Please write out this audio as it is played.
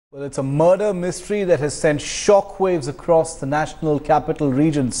Well, it's a murder mystery that has sent shockwaves across the national capital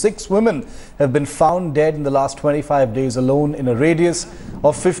region. 6 women have been found dead in the last 25 days alone in a radius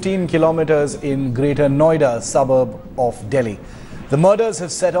of 15 kilometers in Greater Noida, suburb of Delhi. The murders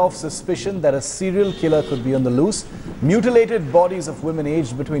have set off suspicion that a serial killer could be on the loose. Mutilated bodies of women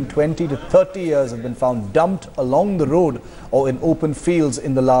aged between 20 to 30 years have been found dumped along the road or in open fields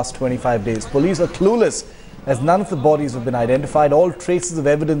in the last 25 days. Police are clueless as none of the bodies have been identified. All traces of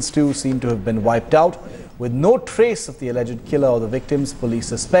evidence too seem to have been wiped out. With no trace of the alleged killer or the victims, police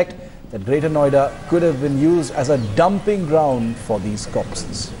suspect that Greater Noida could have been used as a dumping ground for these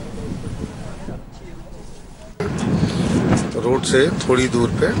corpses. Road से थोड़ी दूर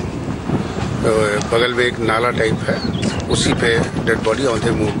पे बगल में एक नाला type है, उसी पे डेड बॉडी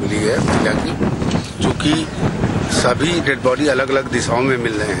औंधे मुंह मिली है महिला की। चूँकि सभी डेड बॉडी अलग अलग दिशाओं में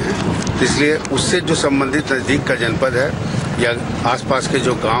मिल रहे हैं, इसलिए उससे जो संबंधित नज़दीक का जनपद है या आसपास के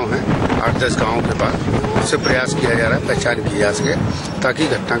जो गांव हैं 8-10 गांवों के पास उससे प्रयास किया जा रहा है, पहचान की जा सके ताकि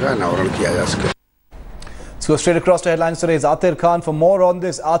घटना का अनावरण किया जा सके। Let's go straight across to headlines today. Is Atir Khan for more on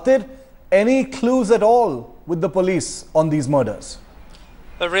this. Atir, any clues at all with the police on these murders?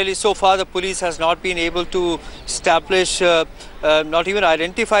 Really, so far the police has not been able to establish, not even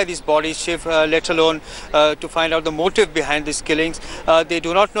identify these bodies, Shiv, let alone to find out the motive behind these killings. They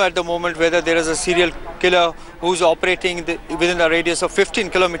do not know at the moment whether there is a serial killer who's operating within a radius of 15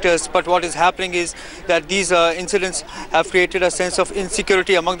 kilometers. But what is happening is that these incidents have created a sense of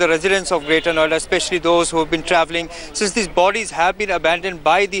insecurity among the residents of Greater Noida, especially those who have been traveling. Since these bodies have been abandoned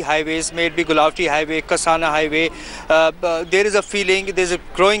by the highways, may it be Gulati Highway, Kasana Highway, there is a feeling, there's a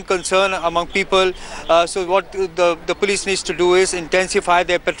growing concern among people. So what the police needs to do is intensify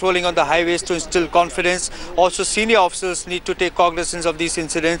their patrolling on the highways to instill confidence. Also, senior officers need to take cognizance of these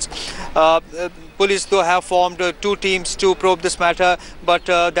incidents. Police though have formed 2 teams to probe this matter, but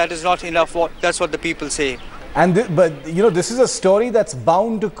that is not enough. That's what the people say. But you know, this is a story that's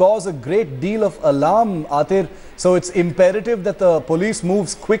bound to cause a great deal of alarm, Atir. So it's imperative that the police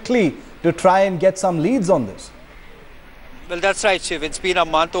moves quickly to try and get some leads on this. Well, that's right, Shiv. It's been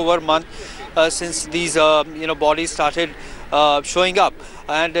over a month since these bodies started showing up,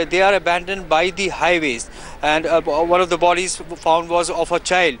 and they are abandoned by the highways. And one of the bodies found was of a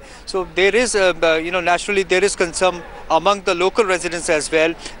child. So there is, naturally there is concern among the local residents as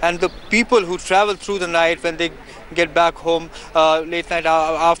well, and the people who travel through the night when they get back home late night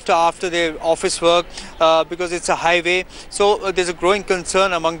after their office work, because it's a highway. So there's a growing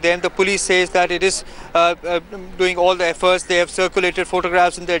concern among them. The police says that it is doing all the efforts. They have circulated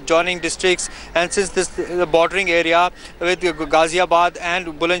photographs in the adjoining districts, and since the bordering area with Ghaziabad and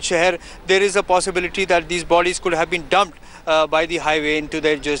Bulandshahr, there is a possibility that these bodies could have been dumped by the highway into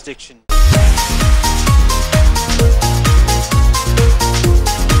their jurisdiction.